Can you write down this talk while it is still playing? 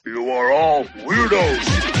You are all weirdos.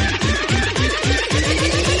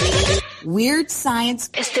 Weird science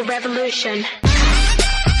is the revolution.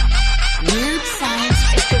 Weird science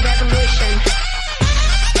is the revolution.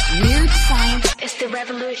 Weird science is the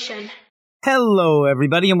revolution. Hello,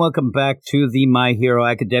 everybody, and welcome back to the My Hero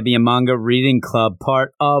Academia Manga Reading Club,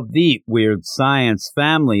 part of the Weird Science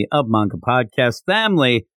family of manga podcast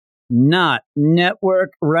family, not network.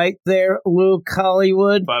 Right there, Luke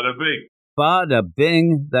Hollywood. Bada bing. Bada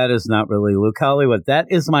bing. That is not really Luke Hollywood. That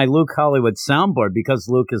is my Luke Hollywood soundboard because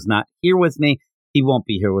Luke is not here with me. He won't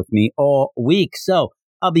be here with me all week. So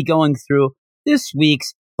I'll be going through this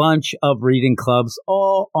week's bunch of reading clubs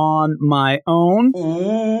all on my own.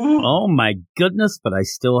 Oh my goodness, but I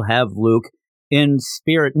still have Luke in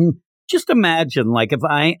spirit. And just imagine, like, if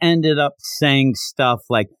I ended up saying stuff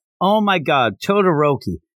like, oh my God,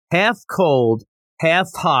 Todoroki, half cold, half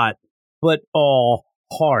hot, but all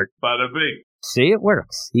heart. Bada bing. See, it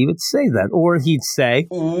works. He would say that. Or he'd say,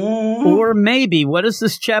 or maybe, what does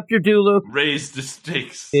this chapter do, Luke? Raise the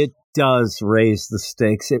stakes. It does raise the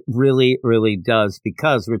stakes. It really, really does,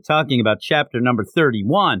 because we're talking about chapter number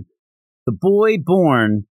 31, The Boy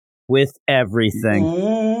Born with Everything.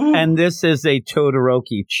 And this is a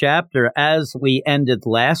Todoroki chapter. As we ended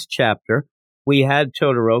last chapter, we had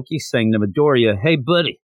Todoroki saying to Midoriya, hey,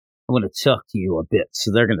 buddy, I want to talk to you a bit.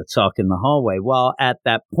 So they're going to talk in the hallway. While at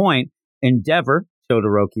that point, Endeavor,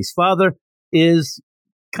 Todoroki's father, is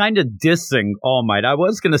kind of dissing All Might. I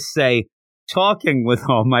was going to say talking with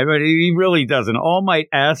All Might, but he really doesn't. All Might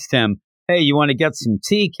asked him, hey, you want to get some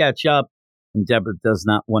tea, catch up? Endeavor does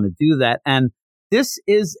not want to do that. And this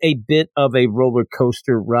is a bit of a roller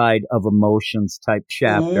coaster ride of emotions type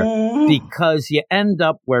chapter, because you end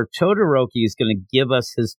up where Todoroki is going to give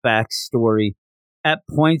us his backstory. At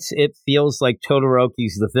points, it feels like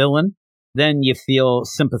Todoroki's the villain. Then you feel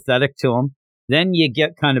sympathetic to him. Then you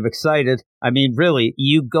get kind of excited. I mean, really,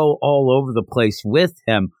 you go all over the place with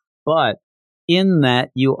him. But in that,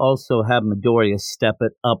 you also have Midoriya step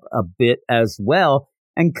it up a bit as well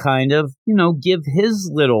and kind of, give his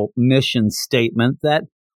little mission statement that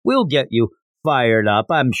will get you fired up.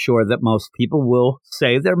 I'm sure that most people will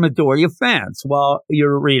say they're Midoriya fans while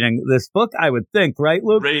you're reading this book, I would think, right,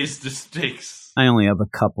 Luke? Raise the stakes. I only have a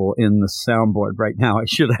couple in the soundboard right now. I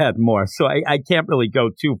should have had more, so I can't really go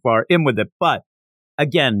too far in with it. But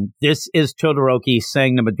again, this is Todoroki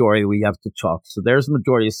saying to Midoriya, we have to talk. So there's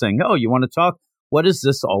Midoriya saying, oh, you want to talk? What is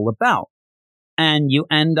this all about? And you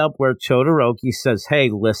end up where Todoroki says, hey,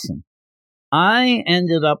 listen, I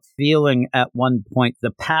ended up feeling at one point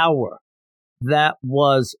the power that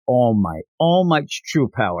was All Might, All Might's true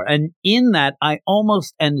power. And in that, I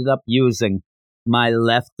almost ended up using my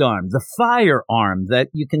left arm, the firearm that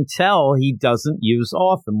you can tell he doesn't use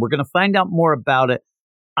often. We're going to find out more about it.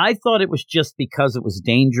 I thought it was just because it was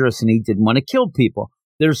dangerous and he didn't want to kill people.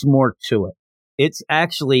 There's more to it. It's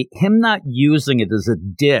actually him not using it as a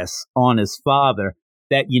diss on his father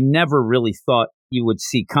that you never really thought you would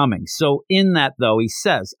see coming. So in that, though, he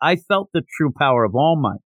says, I felt the true power of All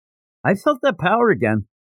Might. I felt that power again.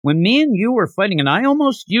 When me and you were fighting, and I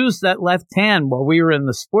almost used that left hand while we were in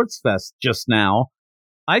the sports fest just now,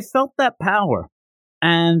 I felt that power.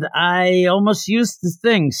 And I almost used the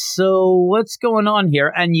thing. So what's going on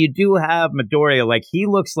here? And you do have Midoriya, like he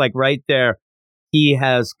looks like right there, he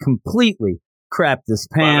has completely crapped his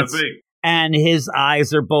pants. And his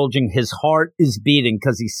eyes are bulging. His heart is beating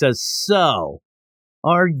because he says, so,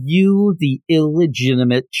 are you the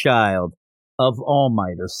illegitimate child of All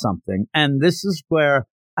Might or something? And this is where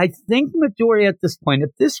I think Midoriya at this point,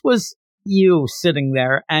 if this was you sitting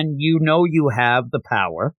there and you have the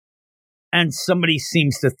power and somebody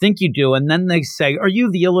seems to think you do, and then they say, are you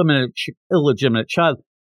the illegitimate child?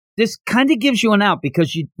 This kind of gives you an out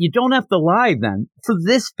because you don't have to lie then for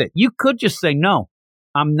this bit. You could just say, no,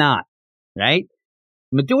 I'm not, right?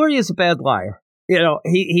 Midoriya is a bad liar.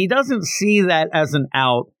 He doesn't see that as an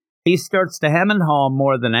out. He starts to hem and haw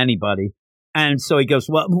more than anybody. And so he goes,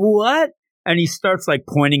 what? And he starts like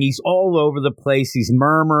pointing. He's all over the place. He's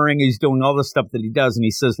murmuring. He's doing all the stuff that he does. And he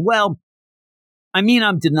says, well, I mean,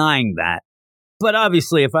 I'm denying that. But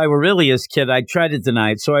obviously, if I were really his kid, I'd try to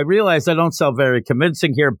deny it. So I realize I don't sound very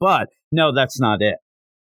convincing here, but no, that's not it.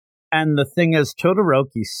 And the thing is,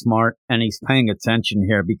 Todoroki's smart and he's paying attention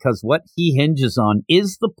here because what he hinges on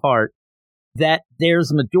is the part that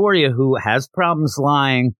there's Midoriya who has problems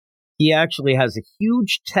lying. He actually has a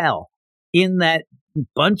huge tell in that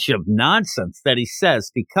bunch of nonsense that he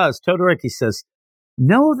says, because Todoroki says,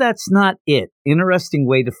 no, that's not it. Interesting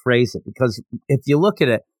way to phrase it, because if you look at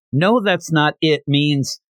it, no, that's not it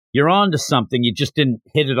means you're on to something. You just didn't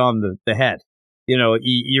hit it on the head.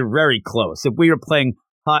 You're very close. If we were playing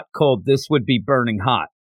hot, cold, this would be burning hot.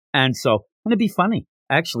 And so, and it'd be funny,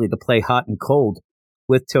 actually, to play hot and cold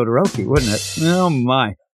with Todoroki, wouldn't it? Oh,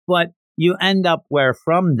 my. But you end up where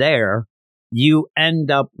from there, you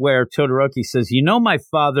end up where Todoroki says, my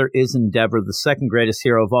father is Endeavor, the second greatest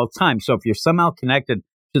hero of all time. So if you're somehow connected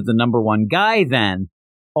to the number one guy, then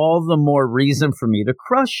all the more reason for me to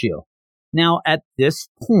crush you. Now, at this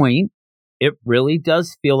point, it really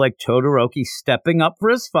does feel like Todoroki stepping up for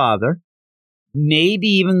his father. Maybe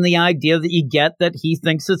even the idea that you get that he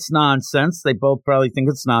thinks it's nonsense. They both probably think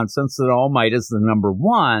it's nonsense that All Might is the number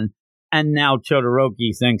one. And now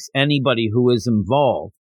Todoroki thinks anybody who is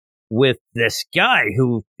involved with this guy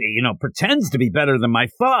who, pretends to be better than my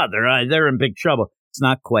father, they're in big trouble. It's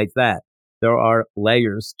not quite that. There are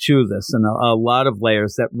layers to this, and a lot of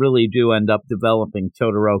layers that really do end up developing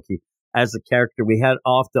Todoroki as a character. We had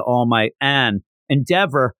off to All Might and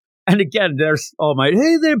Endeavor. And again, there's All Might.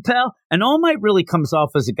 Hey there, pal. And All Might really comes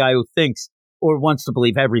off as a guy who thinks or wants to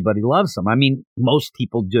believe everybody loves him. I mean, most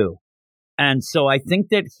people do. And so I think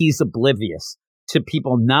that he's oblivious to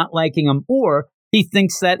people not liking him, or he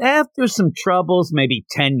thinks that after some troubles, maybe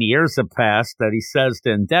 10 years have passed, that he says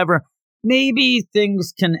to Endeavor, maybe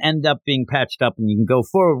things can end up being patched up and you can go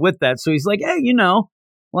forward with that. So he's like, hey,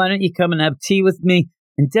 why don't you come and have tea with me?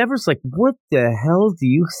 Endeavor's like, what the hell do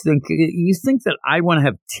you think? You think that I want to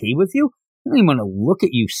have tea with you? I don't even want to look at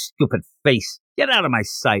you, stupid face. Get out of my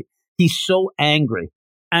sight. He's so angry.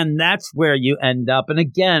 And that's where you end up. And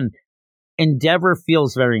again, Endeavor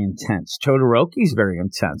feels very intense. Todoroki's very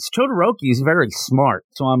intense. Todoroki's very smart.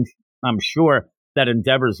 So I'm sure that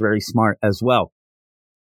Endeavor's very smart as well.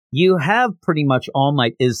 You have pretty much All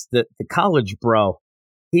Might is the college bro.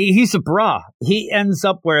 He's a bra. He ends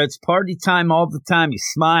up where it's party time all the time. He's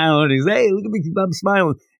smiling. He's, hey, look at me, I'm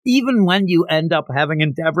smiling. Even when you end up having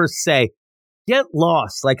Endeavor say, get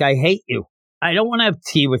lost, like I hate you. I don't want to have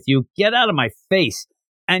tea with you. Get out of my face.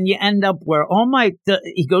 And you end up where All Might,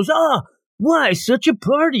 he goes, why, such a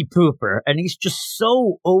party pooper? And he's just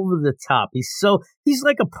so over the top. He's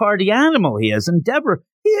like a party animal, he is. Endeavor,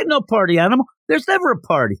 he ain't no party animal. There's never a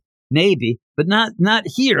party. Maybe, but not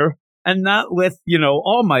here. And not with,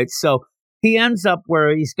 All Might. So he ends up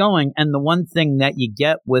where he's going. And the one thing that you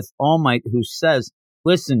get with All Might who says,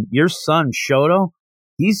 listen, your son, Shoto,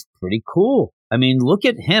 he's pretty cool. I mean, look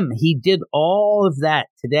at him. He did all of that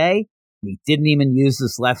today. He didn't even use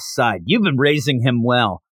his left side. You've been raising him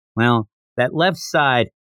well. Well, that left side,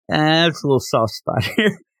 that's a little soft spot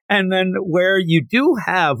here. And then where you do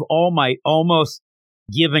have All Might almost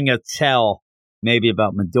giving a tell, maybe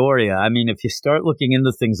about Midoriya. I mean, if you start looking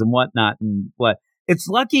into things and whatnot, it's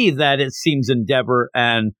lucky that it seems Endeavor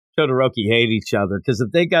and Todoroki hate each other, because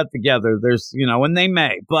if they got together, there's, and they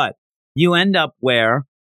may, but you end up where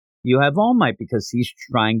you have All Might because he's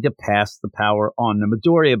trying to pass the power on to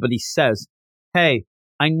Midoriya, but he says, hey,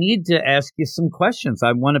 I need to ask you some questions.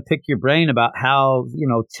 I want to pick your brain about how,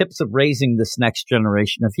 tips of raising this next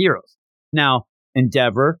generation of heroes. Now,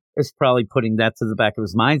 Endeavor is probably putting that to the back of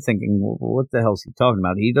his mind, thinking, well, what the hell is he talking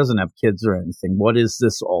about? He doesn't have kids or anything. What is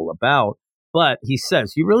this all about? But he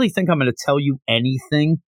says, you really think I'm going to tell you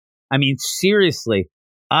anything? I mean, seriously,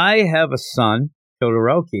 I have a son,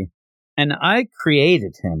 Todoroki, and I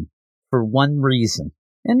created him for one reason.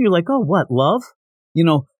 And you're like, oh, what, love?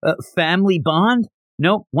 Family bond?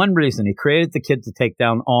 Nope, one reason. He created the kid to take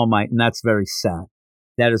down All Might, and that's very sad.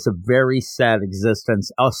 That is a very sad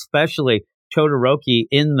existence, especially Todoroki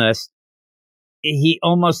in this. He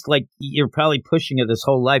almost like you're probably pushing it his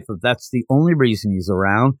whole life if that's the only reason he's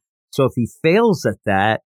around. So if he fails at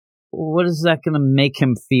that, what is that going to make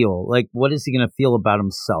him feel? Like, what is he going to feel about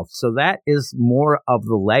himself? So that is more of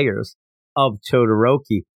the layers of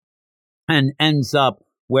Todoroki, and ends up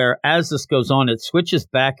where as this goes on, it switches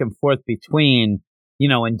back and forth between,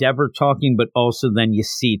 Endeavor talking, but also then you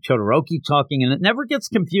see Todoroki talking, and it never gets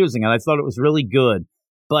confusing. And I thought it was really good.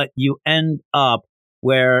 But you end up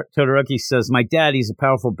where Todoroki says, my dad, he's a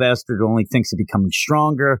powerful bastard who only thinks of becoming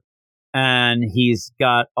stronger. And he's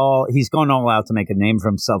gone all out to make a name for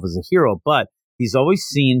himself as a hero. But he's always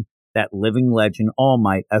seen that living legend, All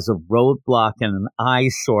Might, as a roadblock and an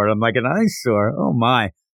eyesore. I'm like, an eyesore? Oh,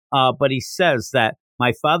 my. But he says that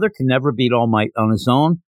my father can never beat All Might on his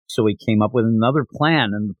own. So he came up with another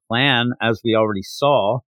plan. And the plan, as we already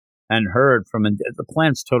saw and heard from, the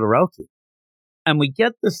plan's Todoroki. And we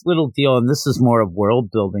get this little deal, and this is more of world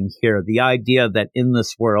building here. The idea that in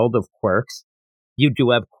this world of quirks, you do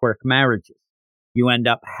have quirk marriages. You end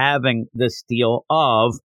up having this deal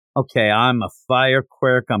of, okay, I'm a fire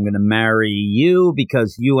quirk. I'm going to marry you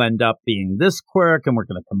because you end up being this quirk, and we're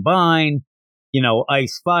going to combine,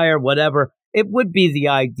 ice, fire, whatever. It would be the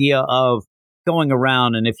idea of going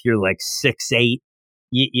around, and if you're like 6'8",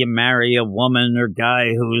 you marry a woman or guy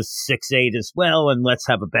who's 6'8" as well, and let's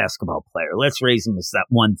have a basketball player. Let's raise him as that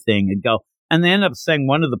one thing and go. And they end up saying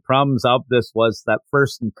one of the problems of this was that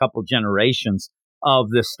first couple generations of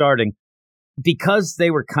this starting, because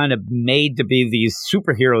they were kind of made to be these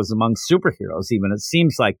superheroes among superheroes, even, it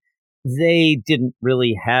seems like they didn't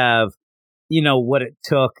really have, what it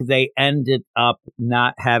took. They ended up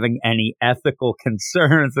not having any ethical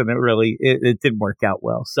concerns, and it didn't work out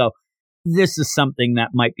well. So this is something that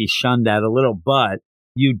might be shunned at a little, but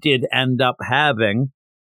you did end up having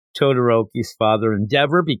Todoroki's father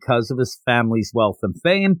Endeavor, because of his family's wealth and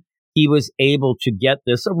fame. He was able to get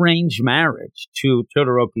this arranged marriage to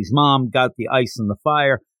Todoroki's mom, got the ice in the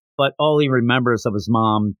fire, but all he remembers of his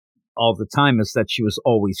mom all the time is that she was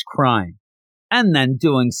always crying. And then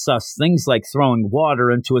doing sus things like throwing water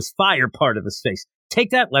into his fire part of his face.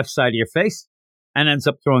 Take that, left side of your face. And ends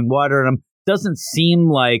up throwing water at him. Doesn't seem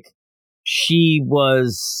like she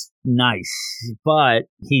was nice, but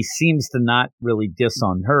he seems to not really diss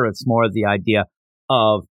on her. It's more the idea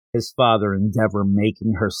of his father Endeavor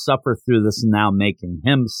making her suffer through this and now making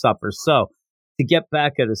him suffer. So to get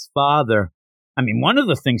back at his father, I mean, one of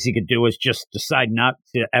the things he could do is just decide not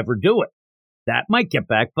to ever do it. That might get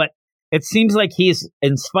back, but it seems like he's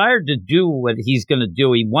inspired to do what he's going to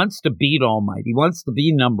do. He wants to beat All Might. He wants to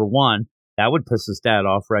be number one. That would piss his dad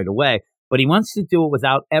off right away. But he wants to do it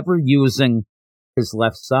without ever using his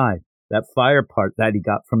left side, that fire part that he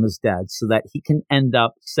got from his dad, so that he can end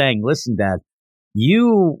up saying, listen, Dad,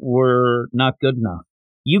 you were not good enough.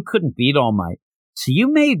 You couldn't beat All Might. So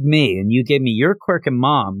you made me, and you gave me your quirk and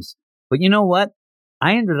Mom's. But you know what?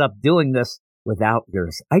 I ended up doing this without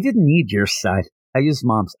yours. I didn't need your side. I used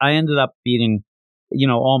Mom's. I ended up beating,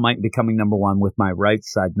 All Might and becoming number one with my right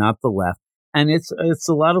side, not the left. And it's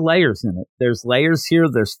a lot of layers in it. There's layers here.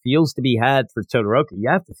 There's feels to be had for Todoroki. You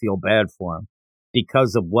have to feel bad for him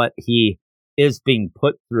because of what he is being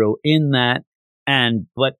put through in that.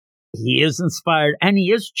 But he is inspired, and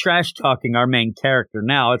he is trash talking our main character.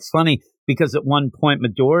 Now, it's funny because at one point,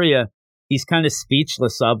 Midoriya, he's kind of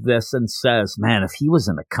speechless of this and says, man, if he was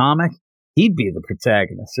in a comic, he'd be the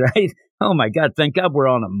protagonist, right? Oh my God, thank God we're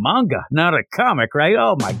on a manga, not a comic, right?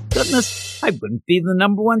 Oh my goodness, I wouldn't be the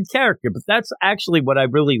number one character. But that's actually what I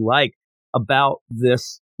really like about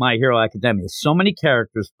this My Hero Academia. So many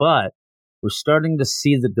characters, but we're starting to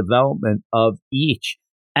see the development of each,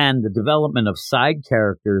 and the development of side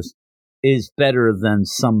characters is better than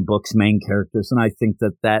some books' main characters. And I think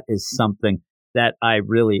that that is something that I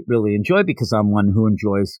really, really enjoy, because I'm one who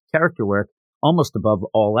enjoys character work almost above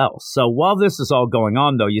all else. So while this is all going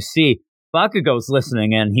on, though, you see Bakugo's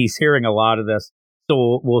listening and he's hearing a lot of this.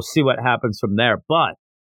 So we'll see what happens from there. But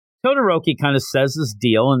Todoroki kind of says his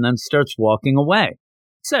deal and then starts walking away.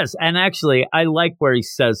 Says, and actually, I like where he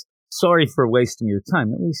says, sorry for wasting your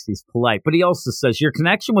time. At least he's polite. But he also says, your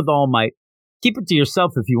connection with All Might, keep it to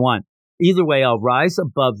yourself if you want. Either way, I'll rise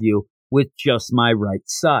above you with just my right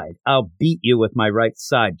side. I'll beat you with my right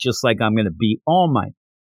side, just like I'm going to beat All Might.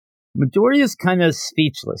 Midoriya's kind of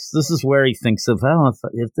speechless. This is where he thinks of, oh,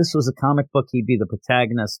 if this was a comic book, he'd be the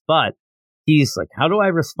protagonist. But he's like, how do I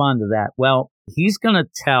respond to that? Well, he's going to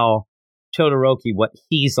tell Todoroki what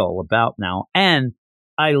he's all about now. And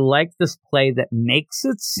I like this play that makes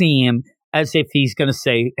it seem as if he's going to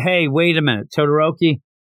say, hey, wait a minute, Todoroki,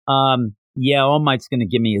 yeah, All Might's going to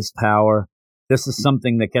give me his power. This is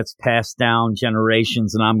something that gets passed down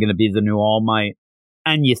generations, and I'm going to be the new All Might.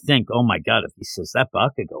 And you think, oh my God, if he says that,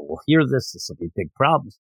 Bakugo will hear this. This will be big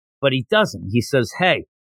problems. But he doesn't. He says, hey,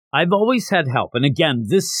 I've always had help. And again,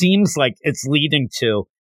 this seems like it's leading to,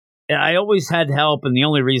 I always had help, and the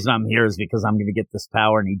only reason I'm here is because I'm going to get this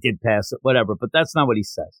power, and he did pass it, whatever. But that's not what he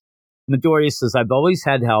says. Midoriya says, I've always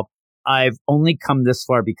had help. I've only come this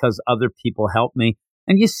far because other people helped me.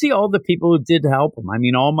 And you see all the people who did help him. I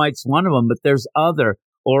mean, All Might's one of them, but there's other.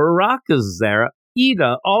 Uraraka's there.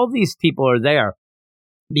 Ida, all these people are there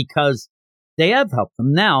because they have helped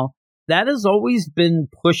him. Now, that has always been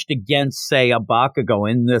pushed against, say, a Bakugo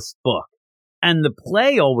in this book. And the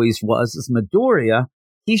play always was, is Midoriya,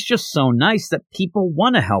 he's just so nice that people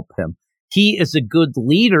want to help him. He is a good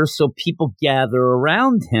leader, so people gather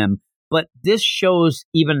around him. But this shows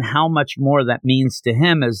even how much more that means to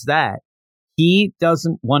him, is that he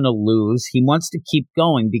doesn't want to lose. He wants to keep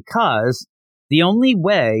going, because the only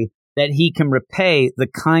way that he can repay the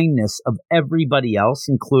kindness of everybody else,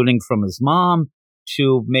 including from his mom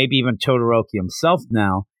to maybe even Todoroki himself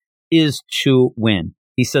now, is to win.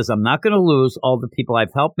 He says, I'm not going to lose all the people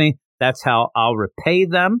I've helped me. That's how I'll repay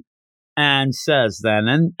them. And says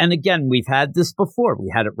then, and again, we've had this before.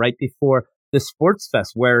 We had it right before the Sports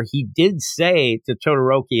Fest, where he did say to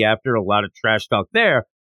Todoroki after a lot of trash talk there,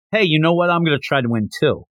 hey, you know what? I'm going to try to win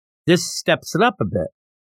too. This steps it up a bit.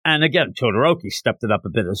 And again, Todoroki stepped it up a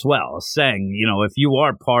bit as well, saying, if you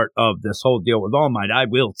are part of this whole deal with All Might, I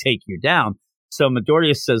will take you down. So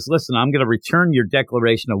Midoriya says, listen, I'm going to return your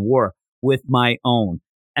declaration of war with my own.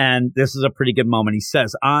 And this is a pretty good moment. He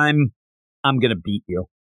says, I'm going to beat you.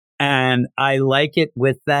 And I like it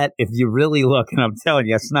with that. If you really look, and I'm telling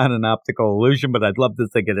you, it's not an optical illusion, but I'd love to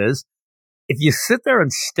think it is. If you sit there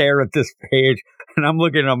and stare at this page, and I'm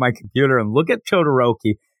looking on my computer and look at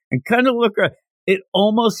Todoroki and kind of look at it,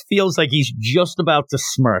 almost feels like he's just about to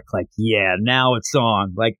smirk, like, yeah, now it's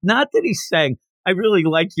on. Like, not that he's saying, I really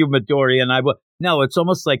like you, Midoriya, and I will. No, it's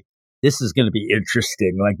almost like this is going to be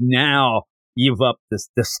interesting. Like, now you've upped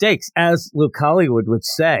the stakes, as Luke Hollywood would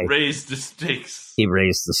say. Raise the stakes. He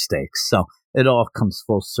raised the stakes. So it all comes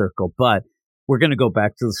full circle. But we're going to go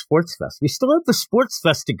back to the Sports Fest. We still have the Sports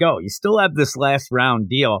Fest to go. You still have this last round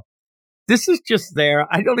deal. This is just there.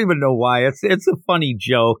 I don't even know why. It's a funny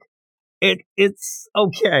joke. It's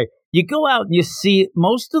okay. You go out and you see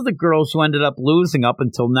most of the girls who ended up losing up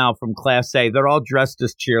until now from Class A, they're all dressed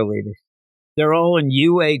as cheerleaders. They're all in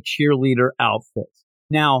UA cheerleader outfits.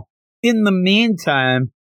 Now, in the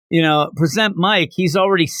meantime, Present Mike, he's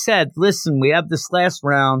already said, listen, we have this last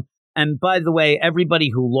round. And by the way,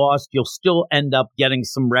 everybody who lost, you'll still end up getting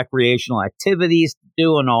some recreational activities to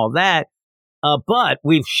do and all that. But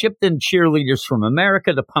we've shipped in cheerleaders from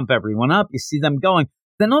America to pump everyone up. You see them going.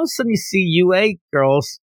 Then all of a sudden you see UA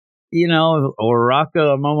girls,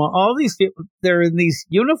 Oraka, Momo, all these people, they're in these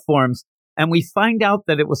uniforms. And we find out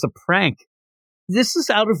that it was a prank. This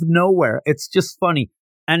is out of nowhere. It's just funny.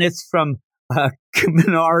 And it's from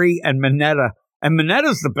Minari and Mineta. And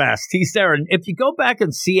Minetta's the best. He's there. And if you go back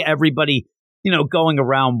and see everybody, going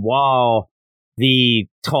around while the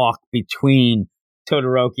talk between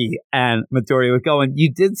Todoroki and Midoriya was going,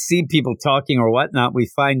 you did see people talking or whatnot. We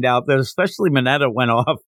find out that especially Mineta went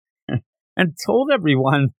off and told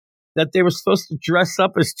everyone that they were supposed to dress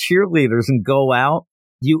up as cheerleaders and go out.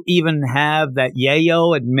 You even have that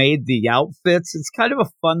Yayo had made the outfits. It's kind of a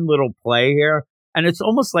fun little play here. And it's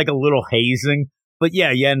almost like a little hazing. But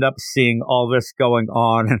yeah, you end up seeing all this going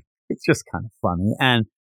on. And it's just kind of funny. And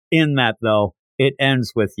in that, though, it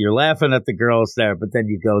ends with you're laughing at the girls there, but then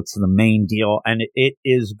you go to the main deal, and it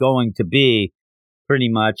is going to be pretty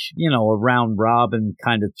much, a round robin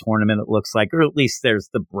kind of tournament, it looks like, or at least there's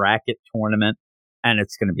the bracket tournament, and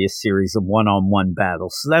it's going to be a series of one-on-one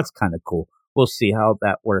battles. So that's kind of cool. We'll see how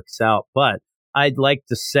that works out. But I'd like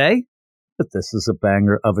to say that this is a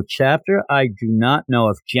banger of a chapter. I do not know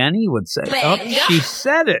if Jenny would say, she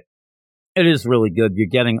said it. It is really good. You're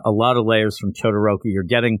getting a lot of layers from Todoroki. You're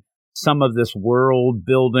getting some of this world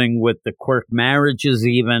building with the quirk marriages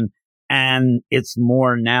even, and it's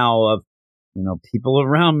more now of, people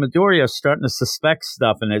around Midoriya starting to suspect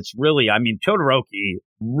stuff, and it's really, Todoroki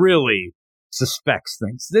really suspects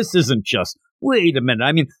things. This isn't just, wait a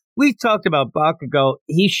minute. We talked about Bakugo.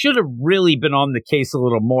 He should have really been on the case a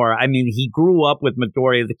little more. He grew up with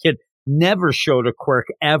Midoriya. The kid never showed a quirk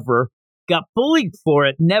ever, got bullied for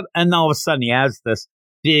it, and all of a sudden he has this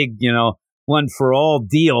big, one for all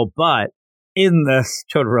deal, but in this,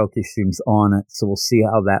 Todoroki seems on it, so we'll see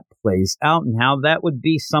how that plays out and how that would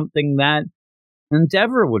be something that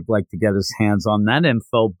Endeavor would like to get his hands on that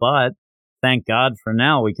info, but thank God for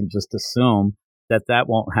now we can just assume that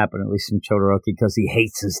won't happen, at least from Todoroki, because he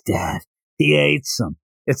hates his dad. He hates him.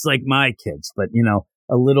 It's like my kids, but,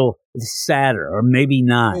 a little sadder, or maybe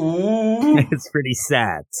not. It's pretty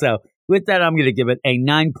sad. So with that, I'm going to give it a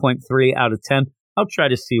 9.3 out of 10. I'll try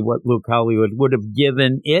to see what Luke Hollywood would have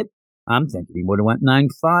given it. I'm thinking he would have went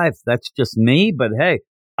 9.5. That's just me, but hey,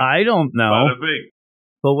 I don't know. Bada bing.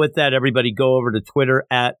 But with that, everybody go over to Twitter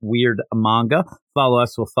at Weird Manga. Follow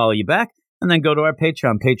us, we'll follow you back. And then go to our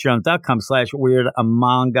Patreon,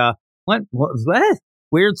 patreon.com/weirdmanga. What?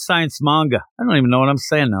 Weird Science Manga. I don't even know what I'm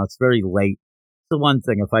saying now. It's very late. The one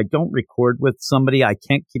thing, if I don't record with somebody, I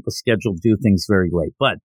can't keep a schedule, do things very late.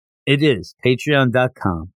 But it is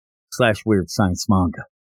patreon.com/Weird Science Manga.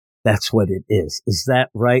 That's what it is. Is that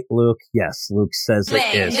right, Luke? Yes, Luke says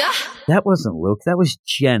it is. That wasn't Luke. That was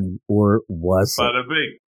Jenny, or was it? Bada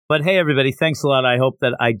bing. But hey, everybody, thanks a lot. I hope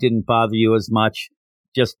that I didn't bother you as much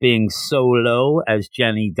just being solo, as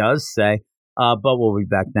Jenny does say. But we'll be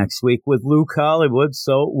back next week with Luke Hollywood,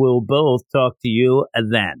 so we'll both talk to you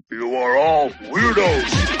then. You are all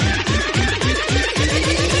weirdos.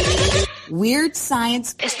 Weird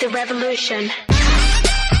science It's the revolution.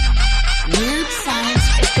 Weird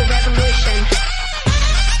science It's the revolution.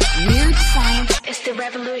 Weird science It's the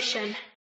revolution.